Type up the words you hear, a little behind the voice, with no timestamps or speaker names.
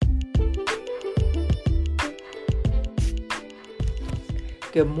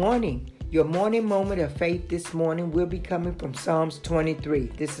Good morning. Your morning moment of faith this morning will be coming from Psalms 23.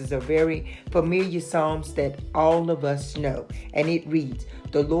 This is a very familiar Psalms that all of us know. And it reads,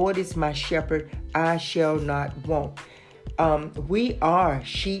 "The Lord is my shepherd, I shall not want." We are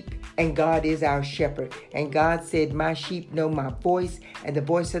sheep and God is our shepherd. And God said, "My sheep know my voice, and the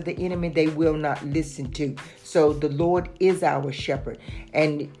voice of the enemy they will not listen to." So the Lord is our shepherd.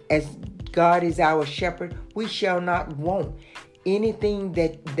 And as God is our shepherd, we shall not want anything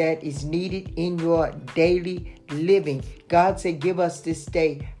that is needed in your daily living. God said, "Give us this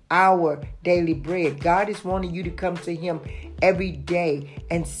day our daily bread." God is wanting you to come to him every day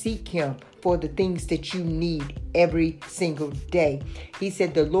and seek him for the things that you need every single day. He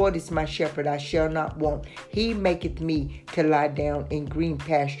said, "The Lord is my shepherd, I shall not want. He maketh me to lie down in green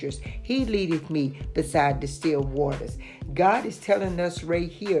pastures. He leadeth me beside the still waters." God is telling us right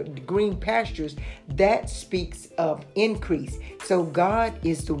here, the green pastures, that speaks of increase. So God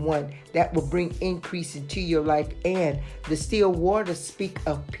is the one that will bring increase into your life, and the still waters speak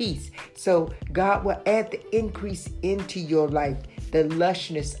of peace. So God will add the increase into your life, the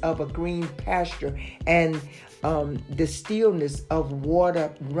lushness of a green pasture and the stillness of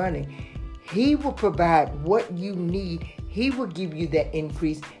water running. He will provide what you need. He will give you that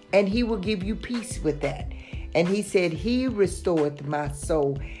increase, and he will give you peace with that. And he said, "He restoreth my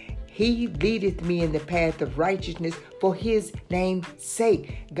soul. He leadeth me in the path of righteousness for his name's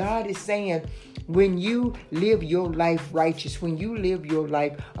sake." God is saying, when you live your life righteous, when you live your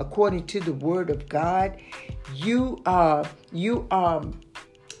life according to the word of God, you are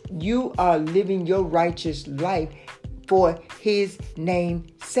living your righteous life for his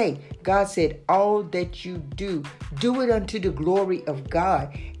name's sake. God said, "All that you do it unto the glory of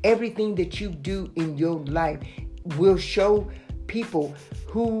God." Everything that you do in your life will show people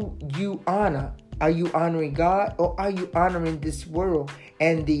who you honor. Are you honoring God, or are you honoring this world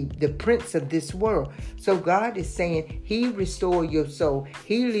and the prince of this world? So God is saying, he restore your soul.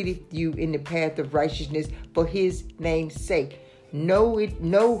 He leadeth you in the path of righteousness for his name's sake. Know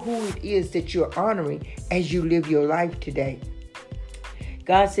who it is that you're honoring as you live your life today.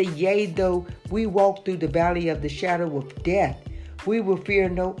 God said, "Yea, though we walk through the valley of the shadow of death, we will fear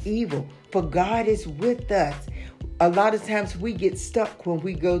no evil, for God is with us." A lot of times we get stuck when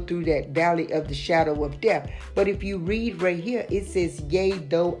we go through that valley of the shadow of death. But if you read right here, it says, "Yea,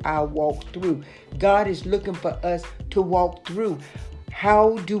 though I walk through." God is looking for us to walk through.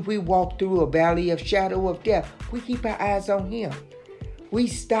 How do we walk through a valley of shadow of death? We keep our eyes on him. We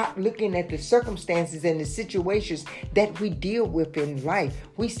stop looking at the circumstances and the situations that we deal with in life.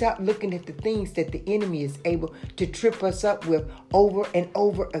 We stop looking at the things that the enemy is able to trip us up with over and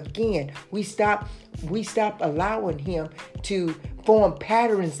over again. We stop allowing him to form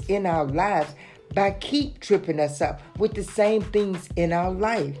patterns in our lives by keep tripping us up with the same things in our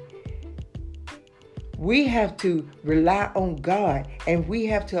life. We have to rely on God, and we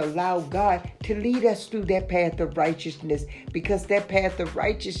have to allow God to lead us through that path of righteousness, because that path of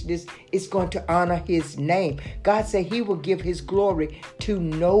righteousness is going to honor his name. God said he will give his glory to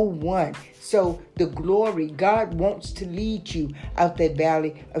no one. So the glory, God wants to lead you out that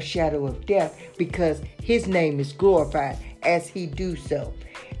valley of shadow of death, because his name is glorified as he do so.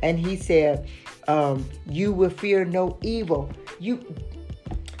 And he said, you will fear no evil.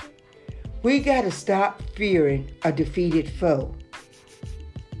 We got to stop fearing a defeated foe.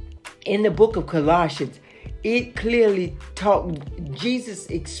 In the book of Colossians, it clearly it's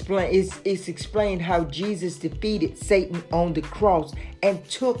explained how Jesus defeated Satan on the cross and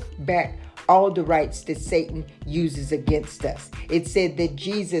took back all the rights that Satan uses against us. It said that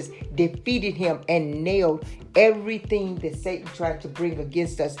Jesus defeated him and nailed everything that Satan tried to bring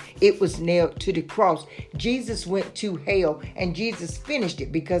against us. It was nailed to the cross. Jesus went to hell, and Jesus finished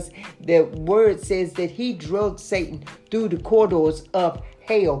it, because the word says that he drug Satan through the corridors of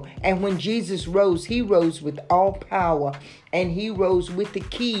hell. And when Jesus rose, he rose with all power, and he rose with the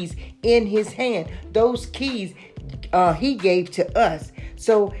keys in his hand. Those keys he gave to us.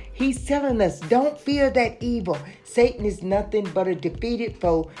 So he's telling us, don't fear that evil. Satan is nothing but a defeated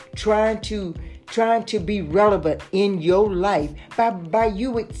foe trying to be relevant in your life by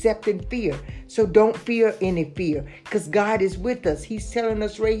you accepting fear. So don't fear any fear, because God is with us. He's telling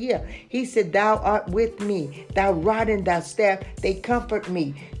us right here. He said, "Thou art with me. Thy rod and thy staff, they comfort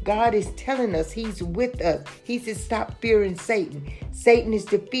me." God is telling us he's with us. He said, stop fearing Satan. Satan is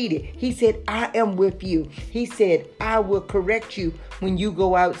defeated. He said, "I am with you." He said, "I will correct you when you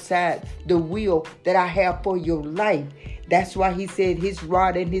go outside the will that I have for your life." That's why he said his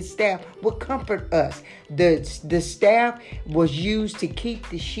rod and his staff will comfort us. The staff was used to keep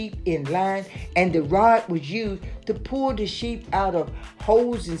the sheep in line, and the rod was used to pull the sheep out of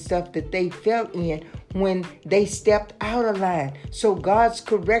holes and stuff that they fell in when they stepped out of line. So God's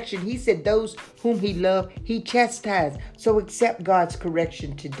correction, he said those whom he loved, he chastised. So accept God's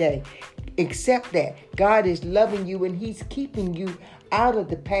correction today. Accept that God is loving you and he's keeping you out of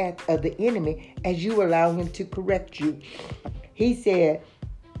the path of the enemy as you allow him to correct you. He said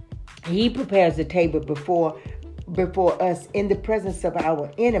he prepares the table before us in the presence of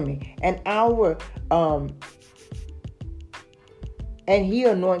our enemy, and he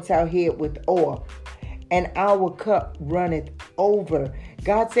anoints our head with oil, and our cup runneth over.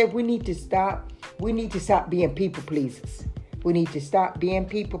 God said we need to stop being people pleasers. We need to stop being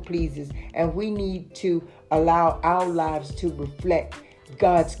people pleasers, and we need to allow our lives to reflect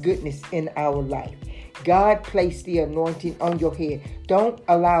God's goodness in our life. God placed the anointing on your head. Don't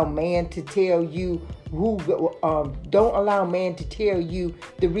allow man to tell you don't allow man to tell you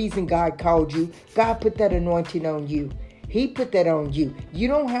the reason God called you. God put that anointing on you. He put that on you. You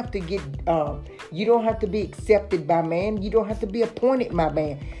don't have to you don't have to be accepted by man. You don't have to be appointed by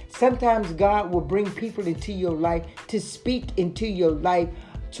man. Sometimes God will bring people into your life to speak into your life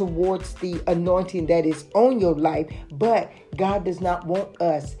towards the anointing that is on your life. But God does not want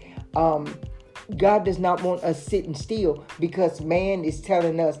us sitting still because man is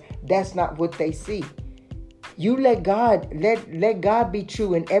telling us that's not what they see. You let God be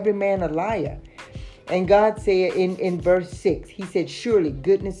true and every man a liar. And God said in verse 6, he said, surely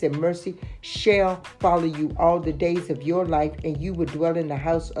goodness and mercy shall follow you all the days of your life, and you will dwell in the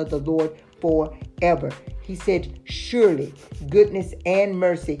house of the Lord forever. He said, surely goodness and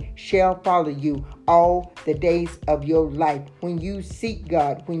mercy shall follow you all the days of your life. When you seek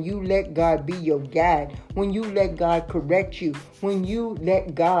God, when you let God be your guide, when you let God correct you, when you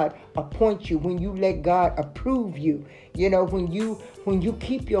let God appoint you, when you let God approve you, when you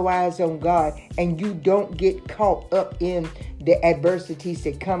keep your eyes on God and you don't get caught up in the adversities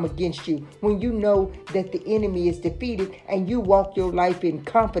that come against you, when you know that the enemy is defeated and you walk your life in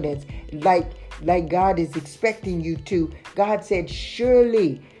confidence like God is expecting you to. God said,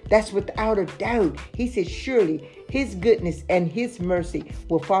 surely, that's without a doubt. He said, surely his goodness and his mercy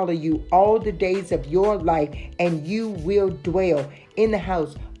will follow you all the days of your life, and you will dwell in the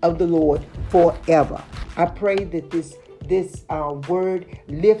house of the Lord forever. I pray that this word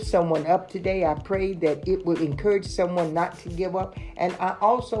lifts someone up today. I pray that it will encourage someone not to give up. And I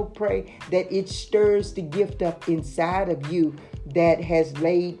also pray that it stirs the gift up inside of you that has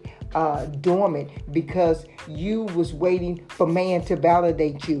laid dormant because you was waiting for man to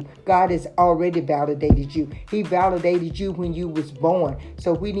validate you. God has already validated you. He validated you when you was born.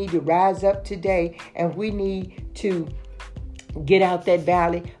 So we need to rise up today, and we need to get out that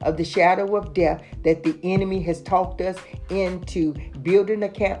valley of the shadow of death that the enemy has talked us into building a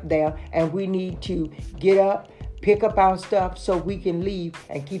camp there. And we need to get up, pick up our stuff so we can leave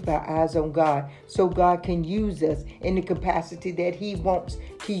and keep our eyes on God, so God can use us in the capacity that he wants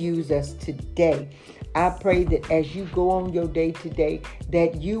to use us today. I pray that as you go on your day today,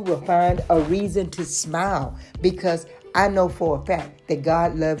 that you will find a reason to smile, because I know for a fact that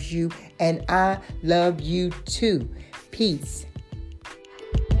God loves you and I love you too. Peace.